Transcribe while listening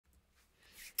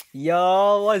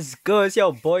Yo, what's good? It's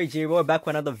your boy J-Roy back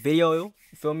with another video. You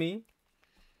feel me?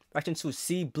 Reaction to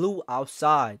CBLU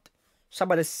Outside. Shot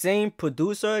by the same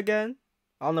producer again.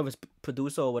 I don't know if it's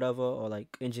producer or whatever, or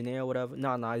like engineer or whatever.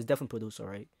 Nah, it's definitely producer,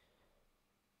 right?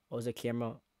 Or is it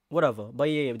camera? Whatever. But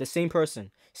yeah, the same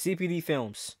person. CPD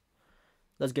Films.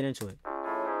 Let's get into it.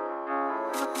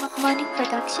 Money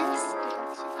Productions.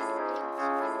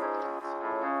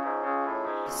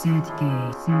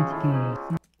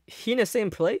 He in the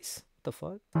same place? The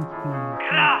fuck?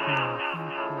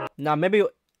 Nah, maybe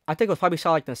I think it was probably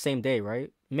shot like the same day,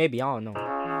 right? Maybe, I don't know.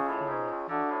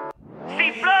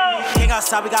 King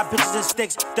outside, we got bitches and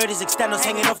sticks, 30s extenders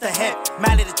hanging off the hip.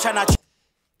 Mally the try not.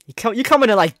 You coming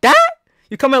in like that?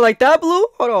 You coming in like that, Blue?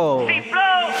 Hold on.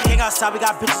 King outside, we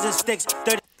got bitches and sticks,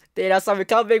 30s Dude, that's how we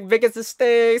come big as the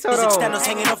stakes. Hold on. extenders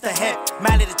hanging off the hip.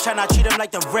 Mally the try not treat them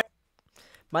like the rip.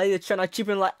 Mally the trying to cheat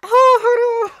him like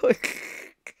hold on.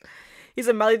 He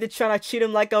said Mally the trying to cheat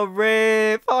him like a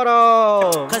rip. Hold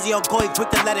on. Cause he go quick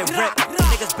to let it rip.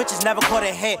 Niggas bitches never caught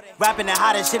a hit. Rapping and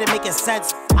hot and shit ain't making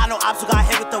sense. I know ops who got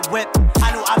hit with the whip.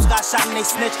 I know ops who got shot and they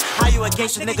snitch. How you a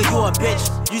gangster nigga, you a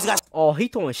bitch. You just got Oh, he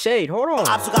throwing shade. Hold on.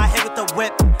 ops who got hit with the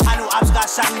whip. I know ops who got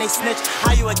shot and they snitch.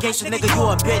 How you a gangster nigga, you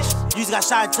a bitch. You just got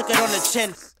shot and took it on the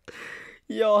chin.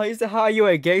 Yo, he said how you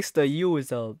a gangster, you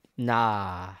is a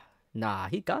Nah,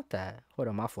 he got that. Hold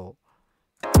on, my fault.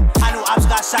 I knew ops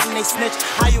got shot and they snitch.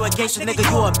 How you a gangster nigga,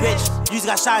 you a bitch. You just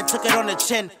got shot and took it on the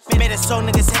chin. Made it so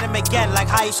niggas hit him again. Like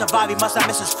how he survived, he must have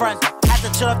missed his friend. Had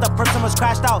to chill if the person was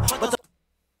crashed out. But the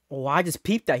Oh, I just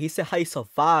peeped that. He said how he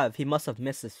survived. He must have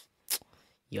missed his...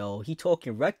 Yo, he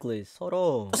talking reckless. Hold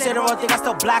on. say the wrong thing, I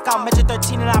still black out. Mention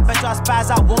 13 and I bet you I spaz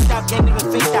out. Won't out, gang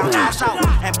even face down, ash out.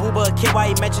 And Booba a kid, why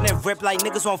he mention it rip. Like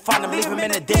niggas won't find him, leave him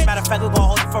in the ditch. Matter of fact, we gon'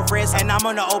 hold him for ransom. And I'm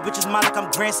on the old bitches, mind like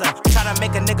I'm grandson. Tryna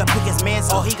make a nigga pick his man.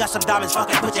 Oh, he got some diamonds,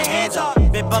 fucking put your hands up.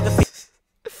 Been bugging for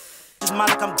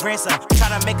mind like I'm grandson.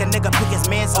 Tryna make a nigga pick his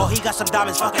man. Oh, he got some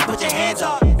diamonds, fucking put your hands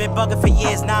up. Been bugging for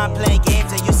years, now I'm playing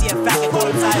games. And you see a fact and call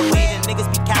him tired weight. And niggas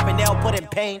be capping, they all put in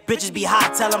pain. Bitches be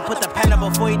hot, tell him put the pen up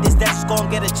before he does that. Just go and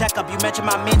get a checkup. You mention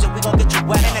my manager, we gon' get you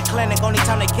wet. In the clinic, only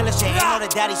time they kill a shit. Ain't know the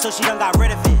daddy, so she done got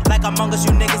rid of it. Like Among Us,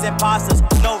 you niggas imposters.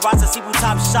 No Rasta, see who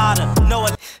top shot her. No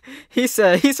He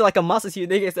said like a monster, you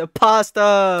niggas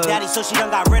imposter. daddy, so she done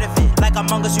got rid of it. Like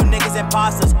Among Us, you niggas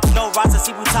imposters. No Rasta,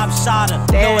 see who top shot her.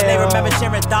 No one they remember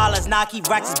sharing dollars. Now I keep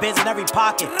racks and bins in every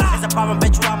pocket. It's a problem,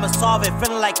 bet you I'ma solve it.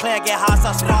 Feeling like Claire, get hot,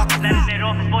 start sparking. Let it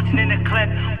off, 14 in the clip.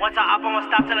 Once I up, I'ma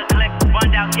stop till the click.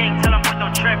 Run down gang, tell them boys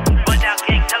don't trip. Run down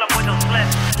gang, tell them boys don't slip.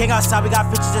 King outside, we got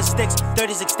bitches and sticks.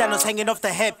 30s extenders hanging off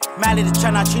the hip. Mally the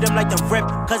try not treat him like the rip.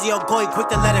 Cause he go quick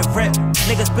to let it rip.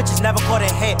 Niggas bitches never caught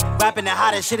a hit. Rapping and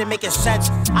hot and shit ain't making sense.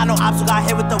 I know ops who got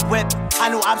hit with the whip. I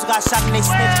know ops who got shot and they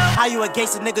snitch. How you a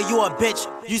gangster nigga, you a bitch.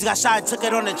 You just got shot and took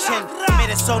it on the chin.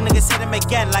 Made it so niggas hit him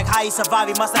again. Like how he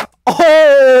survived, he must have.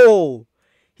 Oh!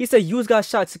 He said you got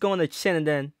shot to go on the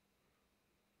chin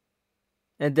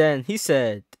and then he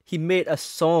said he made a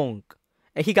song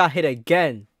and he got hit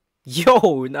again.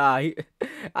 Yo, nah,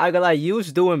 I got like you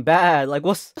was doing bad. Like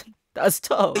what's that's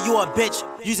tough. You a bitch.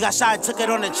 You just got shot and took it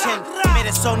on the chin. Made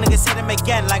it so niggas hit him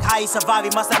again. Like how he survived,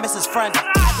 he must have missed his friend.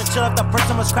 Had to chill if the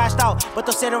person was crashed out. But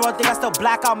they'll say the wrong thing, I still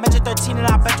black out. Mention 13 and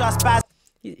I bet you I spaz.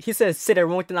 He said sit there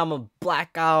wrong thing, I'm a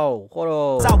blackout.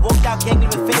 Hold I on. walked out, gang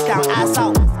even face down, ass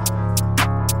out.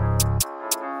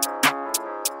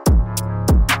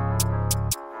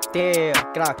 Damn,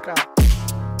 crack.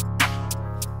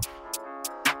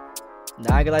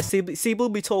 Nah, I ain't gonna lie,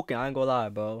 CBLU be talking, I ain't gonna lie,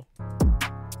 bro.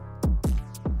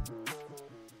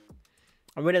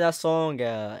 I'm rating that song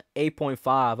 8.5,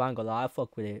 I ain't gonna lie, I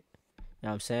fuck with it. You know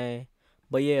what I'm saying?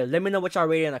 But yeah, let me know what y'all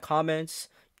rated in the comments.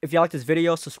 If y'all like this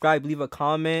video, subscribe, leave a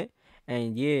comment.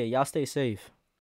 And yeah, y'all stay safe.